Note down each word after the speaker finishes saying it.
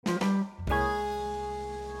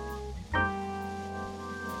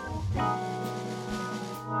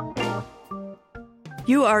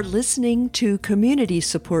You are listening to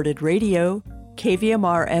community-supported radio,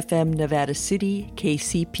 KVMR-FM Nevada City,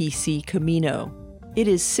 KCPC Camino. It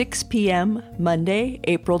is 6 p.m., Monday,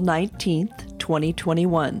 April 19th,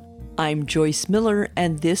 2021. I'm Joyce Miller,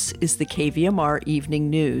 and this is the KVMR Evening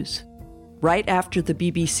News. Right after the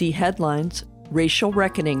BBC headlines, Racial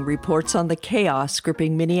Reckoning reports on the chaos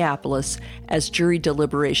gripping Minneapolis as jury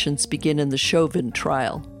deliberations begin in the Chauvin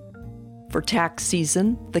trial. For tax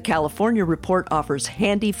season, the California Report offers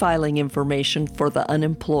handy filing information for the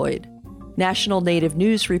unemployed. National Native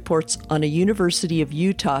News reports on a University of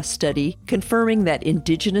Utah study confirming that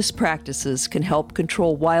indigenous practices can help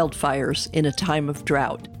control wildfires in a time of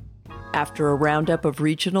drought. After a roundup of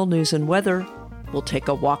regional news and weather, we'll take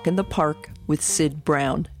a walk in the park with Sid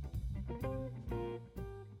Brown.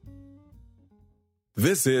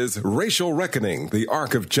 This is Racial Reckoning, the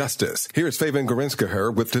Arc of Justice. Here's Faven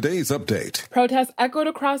Gorinskaher with today's update. Protests echoed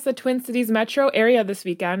across the Twin Cities metro area this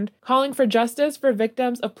weekend, calling for justice for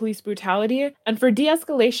victims of police brutality and for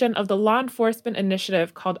de-escalation of the law enforcement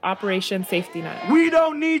initiative called Operation Safety Net. We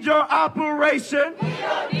don't need your operation. We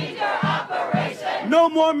don't need your operation. No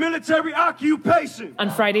more military occupation. On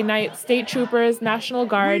Friday night, state troopers, National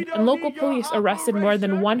Guard, and local police arrested more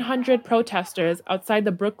than 100 protesters outside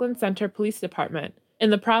the Brooklyn Center Police Department. In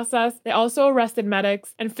the process, they also arrested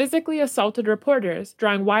medics and physically assaulted reporters,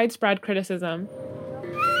 drawing widespread criticism.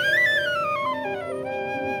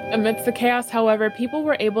 Amidst the chaos, however, people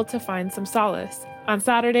were able to find some solace. On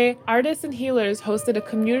Saturday, artists and healers hosted a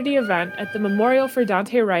community event at the Memorial for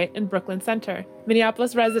Daunte Wright in Brooklyn Center.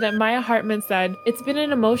 Minneapolis resident Maya Hartman said, "It's been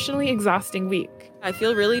an emotionally exhausting week. I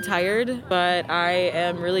feel really tired, but I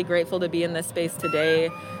am really grateful to be in this space today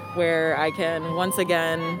where I can once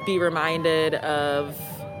again be reminded of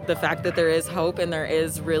the fact that there is hope and there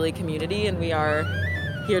is really community and we are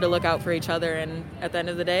here to look out for each other. And at the end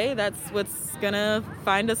of the day, that's what's gonna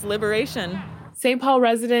find us liberation." St. Paul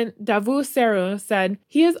resident Davu Seru said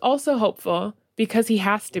he is also hopeful because he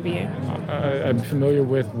has to be. I'm familiar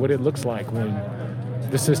with what it looks like when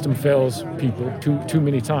the system fails people too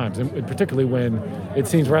many times, and particularly when it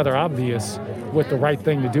seems rather obvious what the right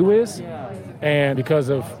thing to do is. And because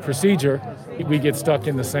of procedure, we get stuck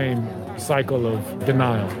in the same cycle of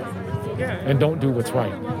denial and don't do what's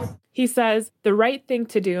right. He says the right thing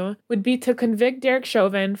to do would be to convict Derek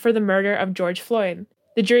Chauvin for the murder of George Floyd.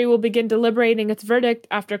 The jury will begin deliberating its verdict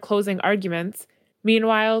after closing arguments.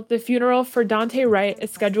 Meanwhile, the funeral for Daunte Wright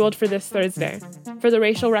is scheduled for this Thursday. For the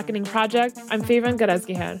Racial Reckoning Project, I'm Faven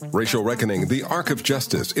Gorinskaher. Racial Reckoning, the Arc of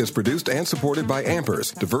Justice, is produced and supported by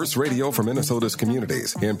Ampers, diverse radio for Minnesota's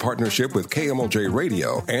communities, in partnership with KMLJ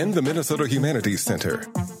Radio and the Minnesota Humanities Center.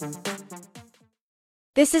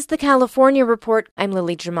 This is the California Report. I'm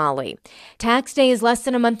Lily Jamali. Tax day is less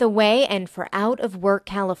than a month away, and for out-of-work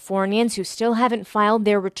Californians who still haven't filed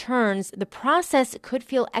their returns, the process could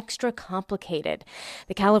feel extra complicated.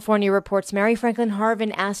 The California Report's Mary Franklin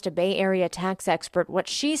Harvin asked a Bay Area tax expert what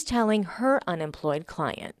she's telling her unemployed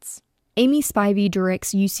clients. Amy Spivey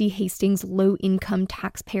directs UC Hastings Low-Income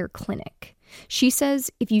Taxpayer Clinic. She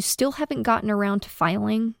says if you still haven't gotten around to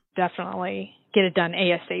filing, definitely get it done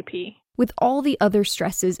ASAP. With all the other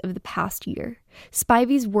stresses of the past year,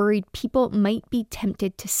 Spivey's worried people might be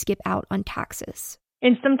tempted to skip out on taxes.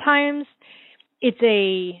 And sometimes it's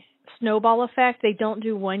a snowball effect. They don't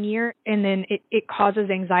do 1 year, and then it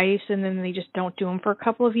causes anxiety, so then they just don't do them for a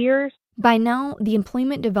couple of years. By now, the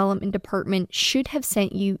Employment Development Department should have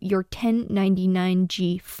sent you your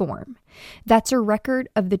 1099-G form. That's a record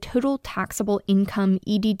of the total taxable income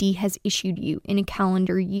EDD has issued you in a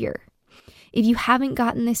calendar year. If you haven't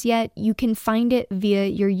gotten this yet, you can find it via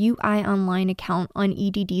your UI Online account on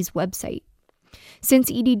EDD's website.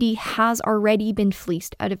 Since EDD has already been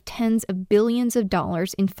fleeced out of tens of billions of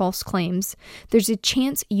dollars in false claims, there's a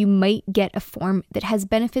chance you might get a form that has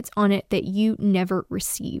benefits on it that you never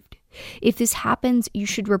received. If this happens, you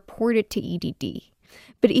should report it to EDD.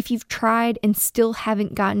 But if you've tried and still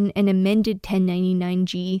haven't gotten an amended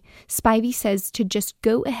 1099-G, Spivey says to just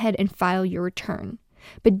go ahead and file your return.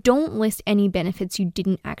 But don't list any benefits you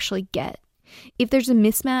didn't actually get. If there's a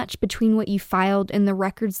mismatch between what you filed and the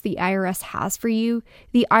records the IRS has for you,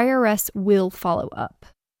 the IRS will follow up.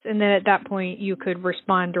 And then at that point, you could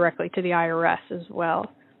respond directly to the IRS as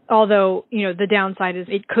well. Although, the downside is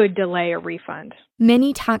it could delay a refund.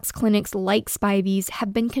 Many tax clinics like Spivey's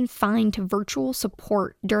have been confined to virtual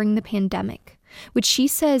support during the pandemic, which she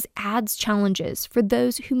says adds challenges for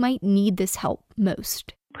those who might need this help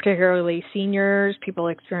most. Particularly seniors, people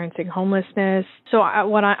experiencing homelessness. So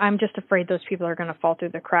I'm just afraid those people are going to fall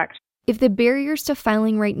through the cracks. If the barriers to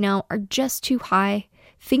filing right now are just too high,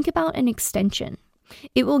 think about an extension.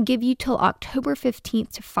 It will give you till October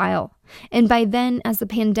 15th to file. And by then, as the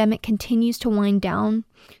pandemic continues to wind down,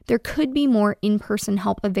 there could be more in-person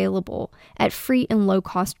help available at free and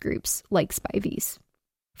low-cost groups like Spivey's.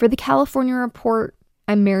 For the California Report,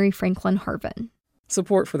 I'm Mary Franklin Harvin.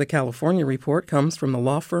 Support for the California Report comes from the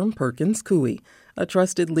law firm Perkins Coie, a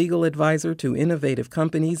trusted legal advisor to innovative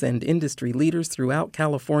companies and industry leaders throughout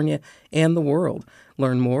California and the world.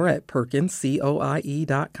 Learn more at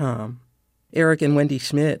perkinscoie.com. Eric and Wendy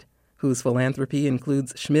Schmidt, whose philanthropy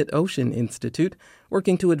includes Schmidt Ocean Institute,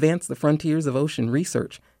 working to advance the frontiers of ocean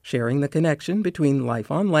research, sharing the connection between life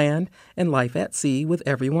on land and life at sea with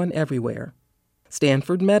everyone everywhere.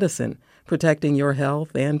 Stanford Medicine, protecting your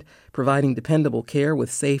health and providing dependable care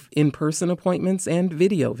with safe in-person appointments and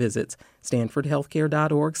video visits.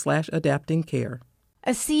 StanfordHealthcare.org/adaptingcare.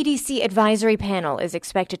 A CDC advisory panel is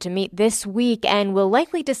expected to meet this week and will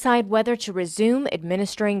likely decide whether to resume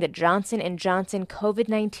administering the Johnson & Johnson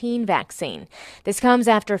COVID-19 vaccine. This comes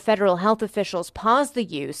after federal health officials paused the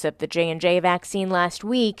use of the J&J vaccine last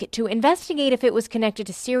week to investigate if it was connected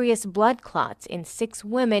to serious blood clots in 6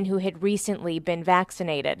 women who had recently been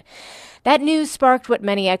vaccinated. That news sparked what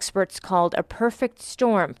many experts called a perfect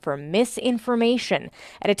storm for misinformation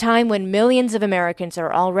at a time when millions of Americans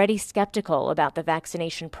are already skeptical about the vaccination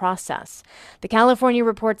process. The California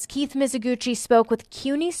Report's Keith Mizuguchi spoke with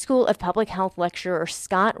CUNY School of Public Health lecturer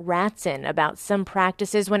Scott Ratson about some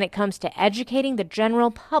practices when it comes to educating the general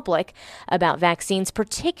public about vaccines,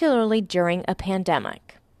 particularly during a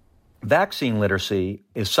pandemic. Vaccine literacy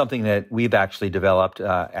is something that we've actually developed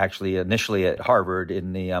initially at Harvard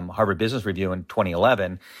in the Harvard Business Review in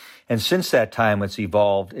 2011. And since that time, it's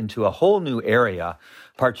evolved into a whole new area,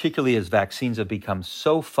 particularly as vaccines have become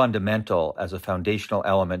so fundamental as a foundational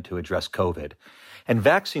element to address COVID. And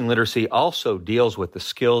vaccine literacy also deals with the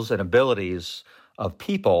skills and abilities of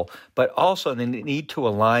people, but also the need to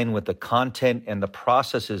align with the content and the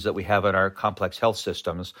processes that we have in our complex health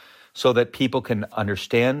systems so that people can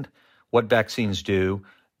understand what vaccines do,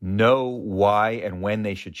 know why and when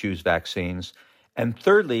they should choose vaccines, and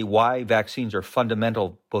thirdly, why vaccines are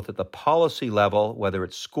fundamental both at the policy level, whether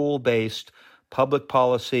it's school-based, public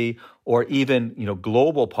policy, or even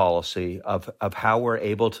global policy of how we're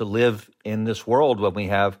able to live in this world when we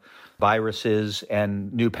have viruses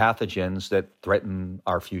and new pathogens that threaten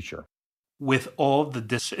our future. With all the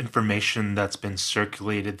disinformation that's been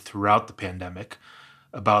circulated throughout the pandemic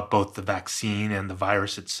about both the vaccine and the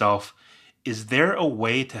virus itself, is there a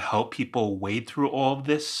way to help people wade through all of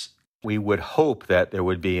this? We would hope that there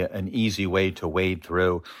would be an easy way to wade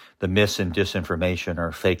through the mis and disinformation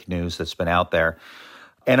or fake news that's been out there.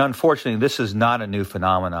 And unfortunately, this is not a new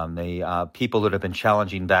phenomenon. The people that have been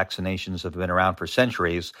challenging vaccinations have been around for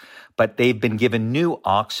centuries, but they've been given new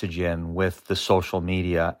oxygen with the social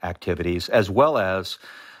media activities, as well as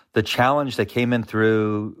the challenge that came in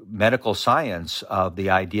through medical science of the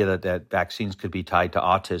idea that vaccines could be tied to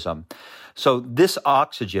autism. So this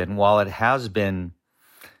oxygen, while it has been,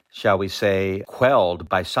 shall we say, quelled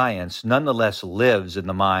by science, nonetheless lives in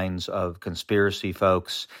the minds of conspiracy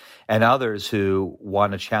folks and others who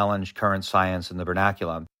want to challenge current science in the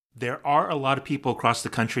vernacular. There are a lot of people across the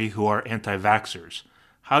country who are anti-vaxxers.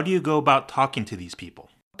 How do you go about talking to these people?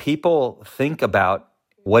 People think about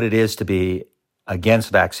what it is to be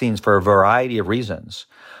against vaccines for a variety of reasons.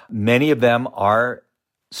 Many of them are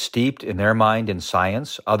steeped in their mind in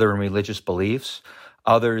science, other in religious beliefs,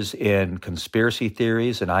 others in conspiracy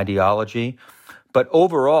theories and ideology. But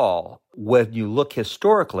overall, when you look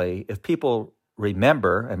historically, if people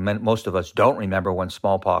remember, and most of us don't remember when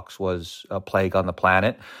smallpox was a plague on the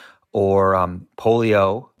planet, or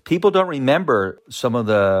polio, people don't remember some of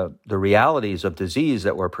the realities of disease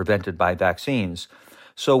that were prevented by vaccines.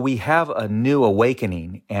 So we have a new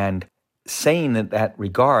awakening, and saying in that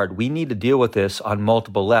regard, we need to deal with this on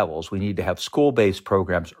multiple levels. We need to have school-based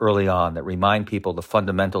programs early on that remind people the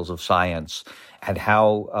fundamentals of science and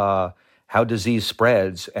how disease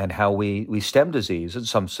spreads and how we stem disease, and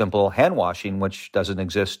some simple hand washing, which doesn't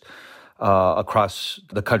exist across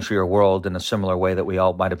the country or world in a similar way that we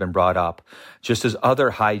all might have been brought up, just as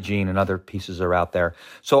other hygiene and other pieces are out there.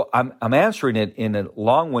 So I'm answering it in a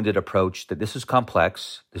long-winded approach that this is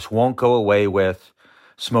complex. This won't go away with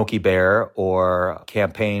Smokey Bear or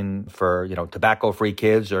campaign for, tobacco-free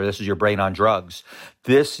kids, or this is your brain on drugs.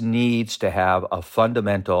 This needs to have a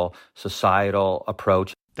fundamental societal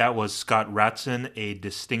approach. That was Scott Ratson, a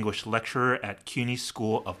distinguished lecturer at CUNY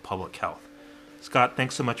School of Public Health. Scott,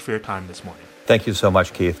 thanks so much for your time this morning. Thank you so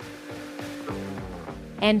much, Keith.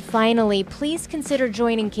 And finally, please consider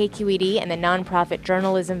joining KQED and the nonprofit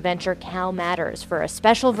journalism venture Cal Matters for a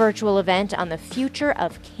special virtual event on the future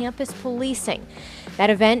of campus policing.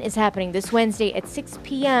 That event is happening this Wednesday at 6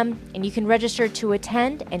 p.m., and you can register to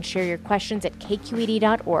attend and share your questions at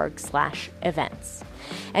kqed.org/events.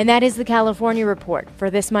 And that is the California Report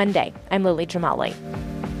for this Monday. I'm Lily Jamali.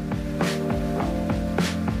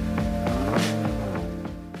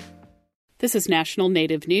 This is National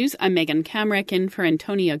Native News. I'm Megan Kamrek in for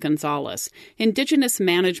Antonia Gonzalez. Indigenous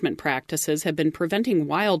management practices have been preventing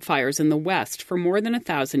wildfires in the West for more than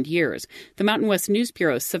 1,000 years. The Mountain West News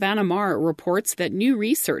Bureau's Savannah Marr reports that new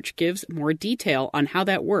research gives more detail on how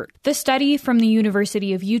that worked. The study from the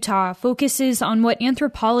University of Utah focuses on what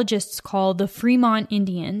anthropologists call the Fremont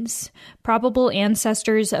Indians, probable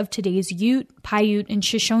ancestors of today's Ute, Paiute, and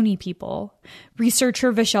Shoshone people.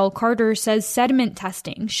 Researcher Vishal Carter says sediment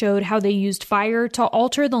testing showed how they used fire to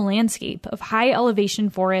alter the landscape of high-elevation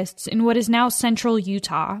forests in what is now central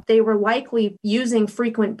Utah. They were likely using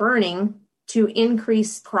frequent burning to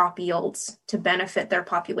increase crop yields to benefit their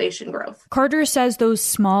population growth. Carter says those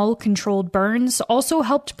small, controlled burns also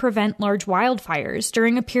helped prevent large wildfires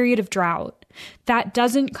during a period of drought. That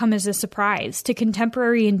doesn't come as a surprise to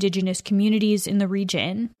contemporary Indigenous communities in the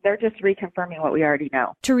region. They're just reconfirming what we already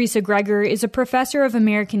know. Teresa Gregor is a professor of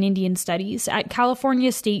American Indian Studies at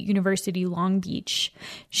California State University, Long Beach.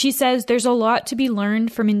 She says there's a lot to be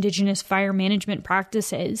learned from Indigenous fire management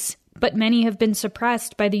practices, but many have been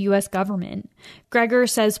suppressed by the U.S. government. Gregor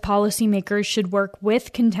says policymakers should work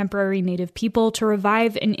with contemporary Native people to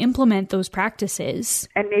revive and implement those practices.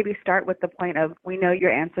 And maybe start with the point of, we know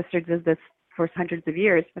your ancestors did this for hundreds of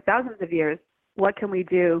years, for thousands of years. What can we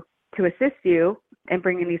do to assist you in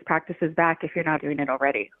bringing these practices back if you're not doing it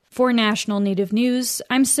already? For National Native News,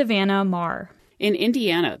 I'm Savannah Marr. In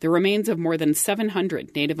Indiana, the remains of more than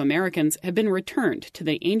 700 Native Americans have been returned to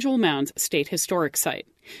the Angel Mounds State Historic Site.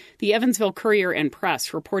 The Evansville Courier and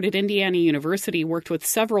Press reported Indiana University worked with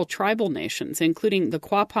several tribal nations, including the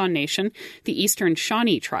Quapaw Nation, the Eastern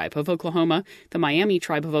Shawnee Tribe of Oklahoma, the Miami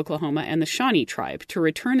Tribe of Oklahoma, and the Shawnee Tribe to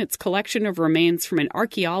return its collection of remains from an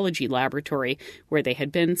archaeology laboratory where they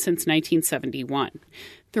had been since 1971.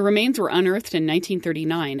 The remains were unearthed in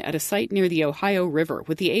 1939 at a site near the Ohio River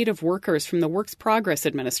with the aid of workers from the Works Progress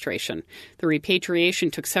Administration. The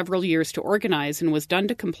repatriation took several years to organize and was done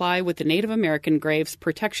to comply with the Native American Graves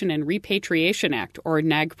Protection and Repatriation Act, or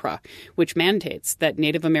NAGPRA, which mandates that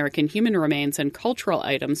Native American human remains and cultural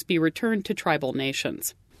items be returned to tribal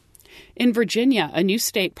nations. In Virginia, a new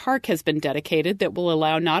state park has been dedicated that will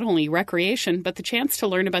allow not only recreation, but the chance to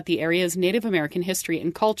learn about the area's Native American history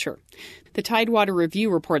and culture. The Tidewater Review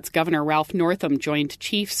reports Governor Ralph Northam joined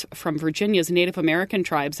chiefs from Virginia's Native American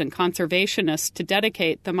tribes and conservationists to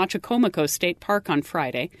dedicate the Machicomico State Park on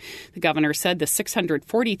Friday. The governor said the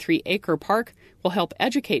 643-acre park will help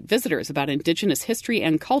educate visitors about Indigenous history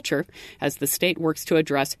and culture as the state works to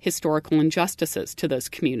address historical injustices to those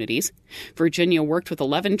communities. Virginia worked with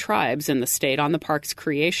 11 tribes in the state on the park's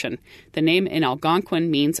creation. The name in Algonquin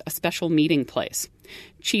means a special meeting place.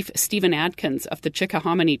 Chief Stephen Adkins of the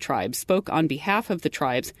Chickahominy tribe spoke on behalf of the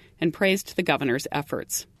tribes and praised the governor's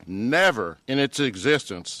efforts. Never in its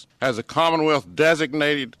existence has the Commonwealth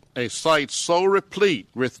designated a site so replete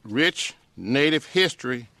with rich Native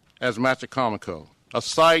history as Machicomico, a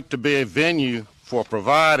site to be a venue for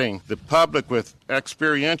providing the public with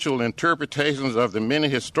experiential interpretations of the many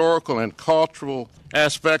historical and cultural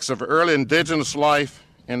aspects of early Indigenous life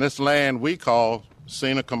in this land we call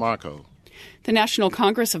Sina-Comaco. The National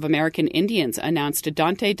Congress of American Indians announced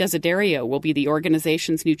Dante Desiderio will be the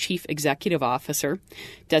organization's new chief executive officer.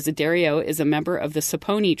 Desiderio is a member of the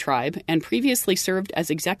Saponi tribe and previously served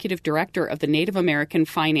as executive director of the Native American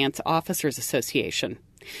Finance Officers Association.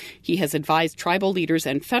 He has advised tribal leaders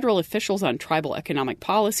and federal officials on tribal economic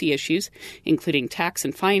policy issues, including tax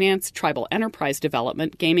and finance, tribal enterprise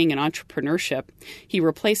development, gaming, and entrepreneurship. He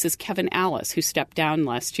replaces Kevin Alice, who stepped down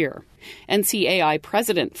last year. NCAI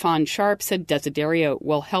President Fawn Sharp said Desiderio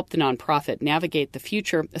will help the nonprofit navigate the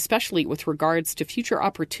future, especially with regards to future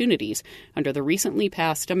opportunities under the recently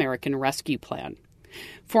passed American Rescue Plan.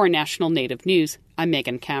 For National Native News, I'm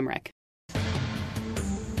Megan Kamrek.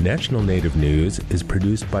 National Native News is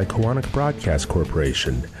produced by Koahnic Broadcast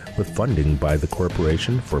Corporation with funding by the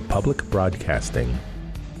Corporation for Public Broadcasting.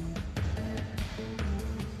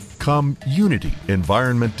 Unity,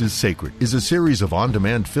 Environment is Sacred is a series of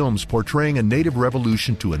on-demand films portraying a Native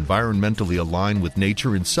revolution to environmentally align with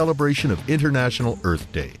nature in celebration of International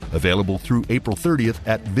Earth Day. Available through April 30th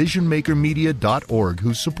at visionmakermedia.org,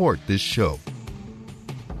 who support this show.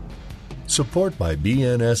 Support by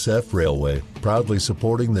BNSF Railway, proudly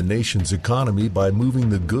supporting the nation's economy by moving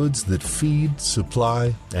the goods that feed,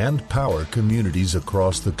 supply, and power communities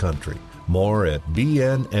across the country. More at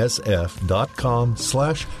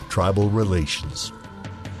bnsf.com/tribal relations.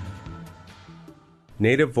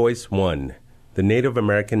 Native Voice One, the Native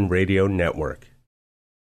American Radio Network.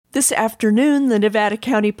 This afternoon, the Nevada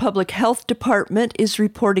County Public Health Department is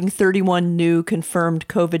reporting 31 new confirmed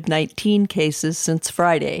COVID-19 cases since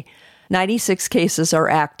Friday. 96 cases are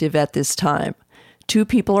active at this time. 2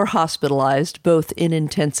 people are hospitalized, both in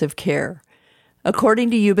intensive care.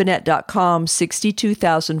 According to Ubinet.com,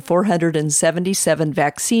 62,477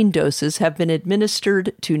 vaccine doses have been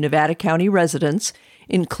administered to Nevada County residents,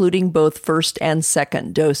 including both first and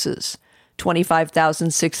second doses.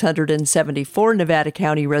 25,674 Nevada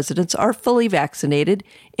County residents are fully vaccinated,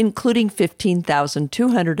 including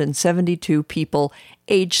 15,272 people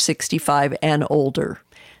age 65 and older.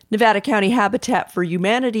 Nevada County Habitat for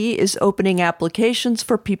Humanity is opening applications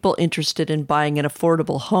for people interested in buying an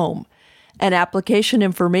affordable home. An application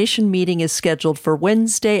information meeting is scheduled for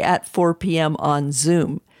Wednesday at 4 p.m. on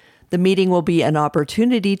Zoom. The meeting will be an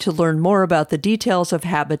opportunity to learn more about the details of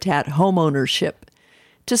Habitat homeownership.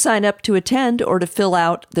 To sign up to attend or to fill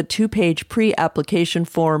out the 2-page pre-application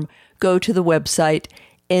form, go to the website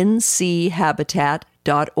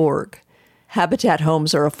nchabitat.org. Habitat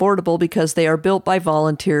homes are affordable because they are built by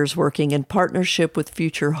volunteers working in partnership with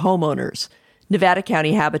future homeowners. Nevada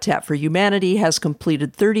County Habitat for Humanity has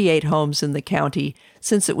completed 38 homes in the county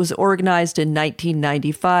since it was organized in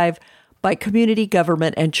 1995 by community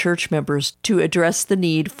government and church members to address the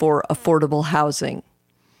need for affordable housing.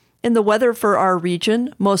 In the weather for our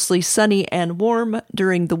region, mostly sunny and warm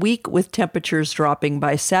during the week with temperatures dropping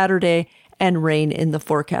by Saturday and rain in the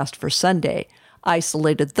forecast for Sunday.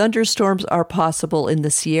 Isolated thunderstorms are possible in the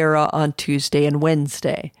Sierra on Tuesday and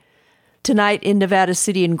Wednesday. Tonight in Nevada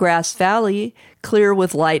City and Grass Valley, clear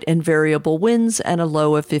with light and variable winds and a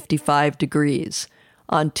low of 55 degrees.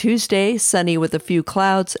 On Tuesday, sunny with a few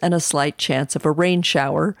clouds and a slight chance of a rain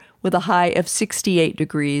shower, with a high of 68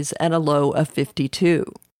 degrees and a low of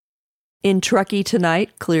 52. In Truckee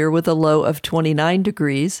tonight, clear with a low of 29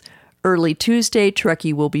 degrees. Early Tuesday,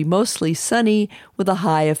 Truckee will be mostly sunny with a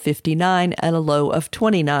high of 59 and a low of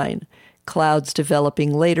 29. Clouds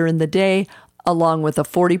developing later in the day, along with a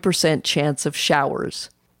 40% chance of showers.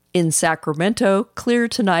 In Sacramento, clear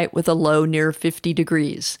tonight with a low near 50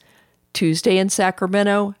 degrees. Tuesday in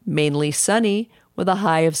Sacramento, mainly sunny with a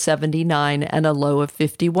high of 79 and a low of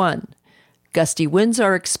 51. Gusty winds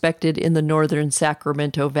are expected in the northern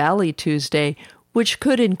Sacramento Valley Tuesday, which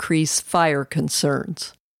could increase fire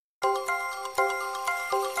concerns.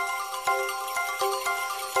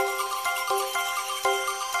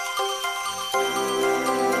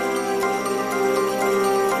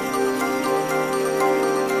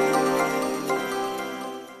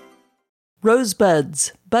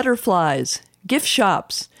 Rosebuds, butterflies, gift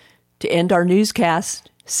shops. To end our newscast,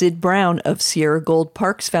 Sid Brown of Sierra Gold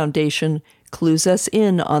Parks Foundation clues us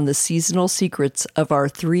in on the seasonal secrets of our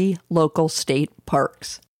 3 local state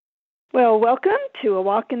parks. Well, welcome to A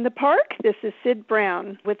Walk in the Park. This is Sid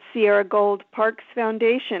Brown with Sierra Gold Parks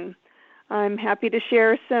Foundation. I'm happy to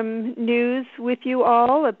share some news with you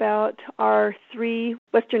all about our 3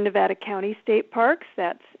 Western Nevada County state parks.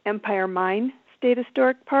 That's Empire Mine State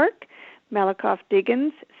Historic Park,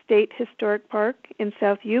 Malakoff-Diggins State Historic Park, and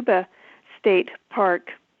South Yuba State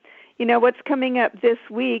Park. You know, what's coming up this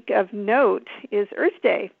week of note is Earth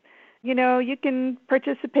Day. You know, you can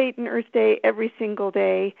participate in Earth Day every single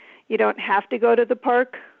day. You don't have to go to the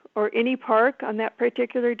park or any park on that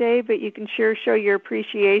particular day, but you can sure show your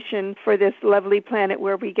appreciation for this lovely planet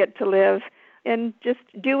where we get to live. And just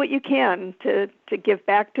do what you can to give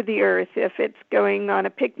back to the earth. If it's going on a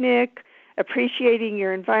picnic, appreciating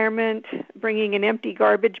your environment, bringing an empty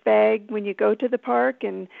garbage bag when you go to the park,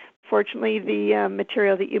 and fortunately the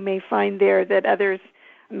material that you may find there that others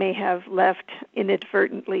may have left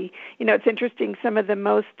inadvertently. You know, it's interesting, some of the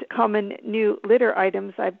most common new litter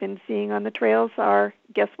items I've been seeing on the trails are,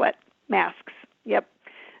 guess what? Masks. Yep.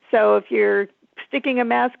 So if you're sticking a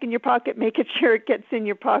mask in your pocket, make sure it gets in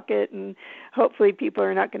your pocket, and hopefully people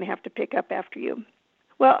are not going to have to pick up after you.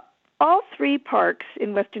 Well, all 3 parks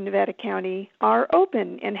in Western Nevada County are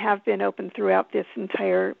open and have been open throughout this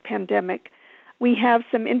entire pandemic. We have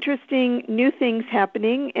some interesting new things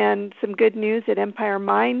happening and some good news at Empire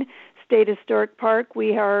Mine State Historic Park.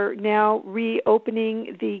 We are now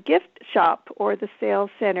reopening the gift shop or the sales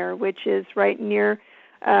center, which is right near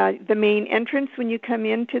the main entrance when you come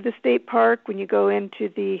into the state park, when you go into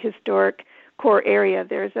the historic core area.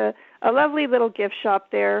 There's a lovely little gift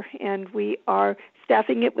shop there, and we are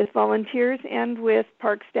staffing it with volunteers and with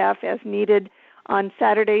park staff as needed on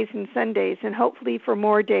Saturdays and Sundays, and hopefully for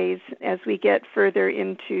more days as we get further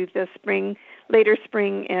into the spring, later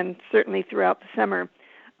spring, and certainly throughout the summer.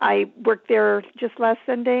 I worked there just last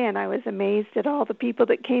Sunday, and I was amazed at all the people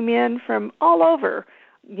that came in from all over,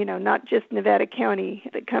 not just Nevada County,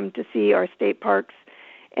 that come to see our state parks,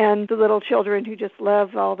 and the little children who just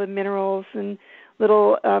love all the minerals and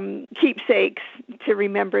little keepsakes to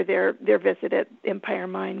remember their visit at Empire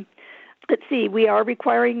Mine. Let's see, we are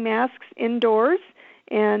requiring masks indoors,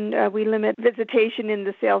 and we limit visitation in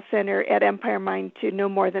the sales center at Empire Mine to no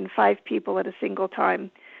more than 5 people at a single time.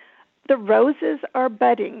 The roses are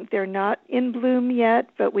budding. They're not in bloom yet,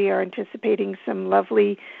 but we are anticipating some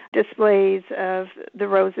lovely displays of the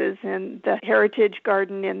roses and the heritage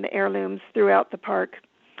garden and the heirlooms throughout the park.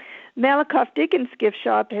 Malakoff Diggins gift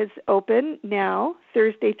shop has open now,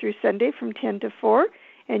 Thursday through Sunday from 10 to 4,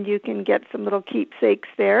 and you can get some little keepsakes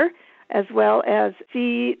there, as well as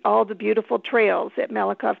see all the beautiful trails at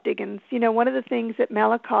Malakoff Diggins. One of the things at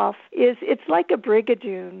Malakoff is it's like a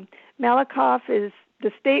brigadoon. Malakoff is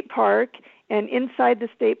the state park, and inside the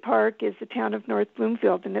state park is the town of North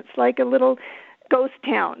Bloomfield, and it's like a little ghost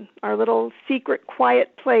town, our little secret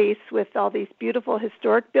quiet place with all these beautiful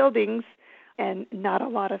historic buildings and not a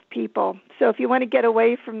lot of people. So if you want to get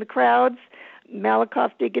away from the crowds,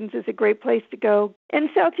 Malakoff Diggins is a great place to go. And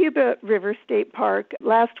South Yuba River State Park.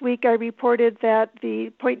 Last week I reported that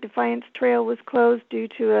the Point Defiance Trail was closed due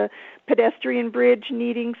to a pedestrian bridge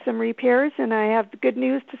needing some repairs, and I have the good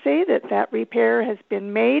news to say that that repair has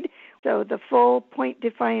been made. So the full Point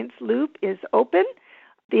Defiance loop is open.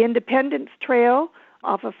 The Independence Trail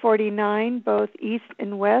off of 49, both east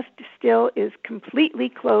and west, still is completely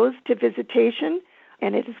closed to visitation,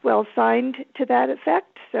 and it is well signed to that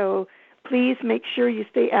effect. So please make sure you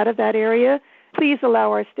stay out of that area. Please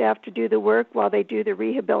allow our staff to do the work while they do the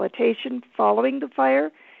rehabilitation following the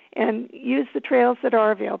fire, and use the trails that are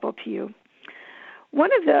available to you. One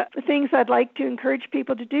of the things I'd like to encourage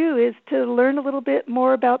people to do is to learn a little bit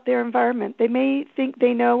more about their environment. They may think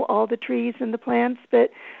they know all the trees and the plants, but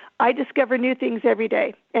I discover new things every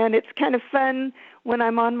day, and it's kind of fun when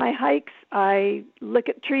I'm on my hikes. I look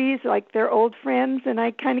at trees like they're old friends, and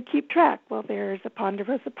I kind of keep track. Well, there's a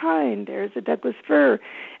ponderosa pine, there's a Douglas fir,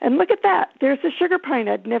 and look at that, there's a sugar pine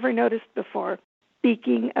I'd never noticed before.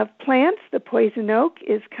 Speaking of plants, the poison oak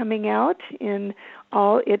is coming out in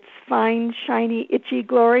all its fine, shiny, itchy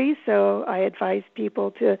glory, so I advise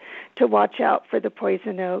people to watch out for the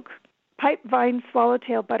poison oak. Pipevine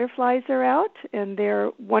swallowtail butterflies are out, and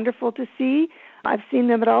they're wonderful to see. I've seen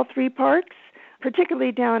them at all 3 parks,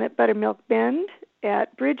 particularly down at Buttermilk Bend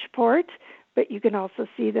at Bridgeport, but you can also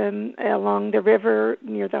see them along the river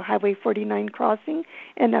near the Highway 49 crossing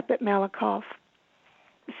and up at Malakoff.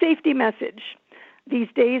 Safety message.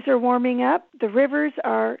 These days are warming up. The rivers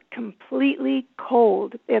are completely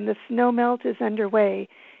cold, and the snowmelt is underway.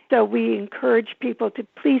 So we encourage people to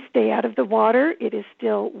please stay out of the water. It is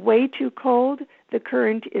still way too cold. The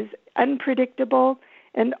current is unpredictable.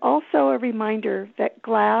 And also a reminder that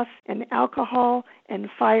glass and alcohol and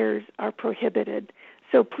fires are prohibited.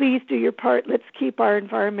 So please do your part. Let's keep our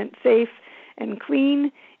environment safe and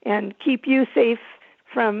clean and keep you safe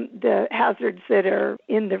from the hazards that are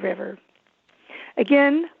in the river.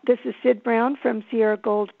 Again, this is Sid Brown from Sierra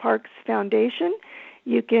Gold Parks Foundation.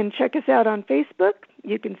 You can check us out on Facebook.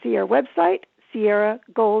 You can see our website,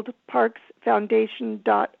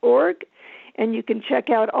 sierragoldparksfoundation.org, and you can check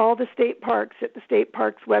out all the state parks at the state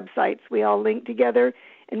parks websites. We all link together,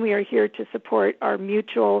 and we are here to support our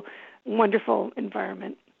mutual, wonderful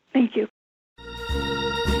environment. Thank you.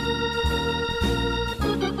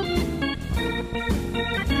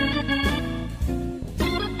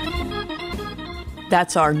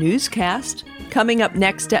 That's our newscast. Coming up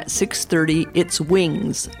next at 6:30, it's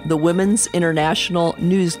Wings, the Women's International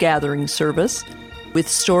News Gathering Service, with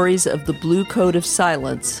stories of the Blue Code of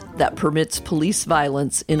Silence that permits police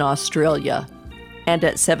violence in Australia. And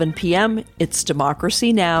at 7 p.m., it's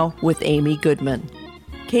Democracy Now! With Amy Goodman.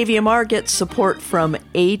 KVMR gets support from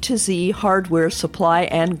A to Z Hardware Supply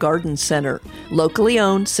and Garden Center, locally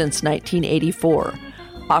owned since 1984,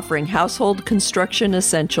 offering household construction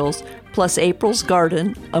essentials, plus April's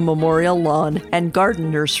Garden, a memorial lawn, and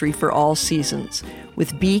garden nursery for all seasons,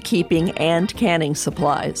 with beekeeping and canning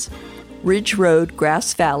supplies. Ridge Road,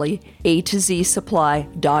 Grass Valley,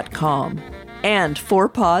 A2ZSupply.com. And Four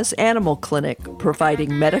Paws Animal Clinic,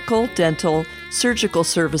 providing medical, dental, surgical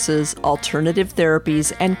services, alternative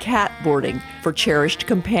therapies, and cat boarding for cherished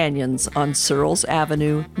companions on Searles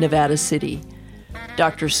Avenue, Nevada City.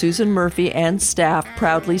 Dr. Susan Murphy and staff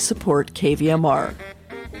proudly support KVMR.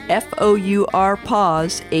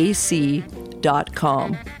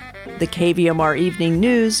 fourpauseac.com. The KVMR Evening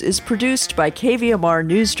News is produced by KVMR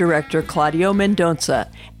News Director Claudio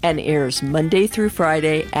Mendonça and airs Monday through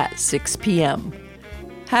Friday at 6 p.m.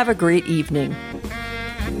 Have a great evening.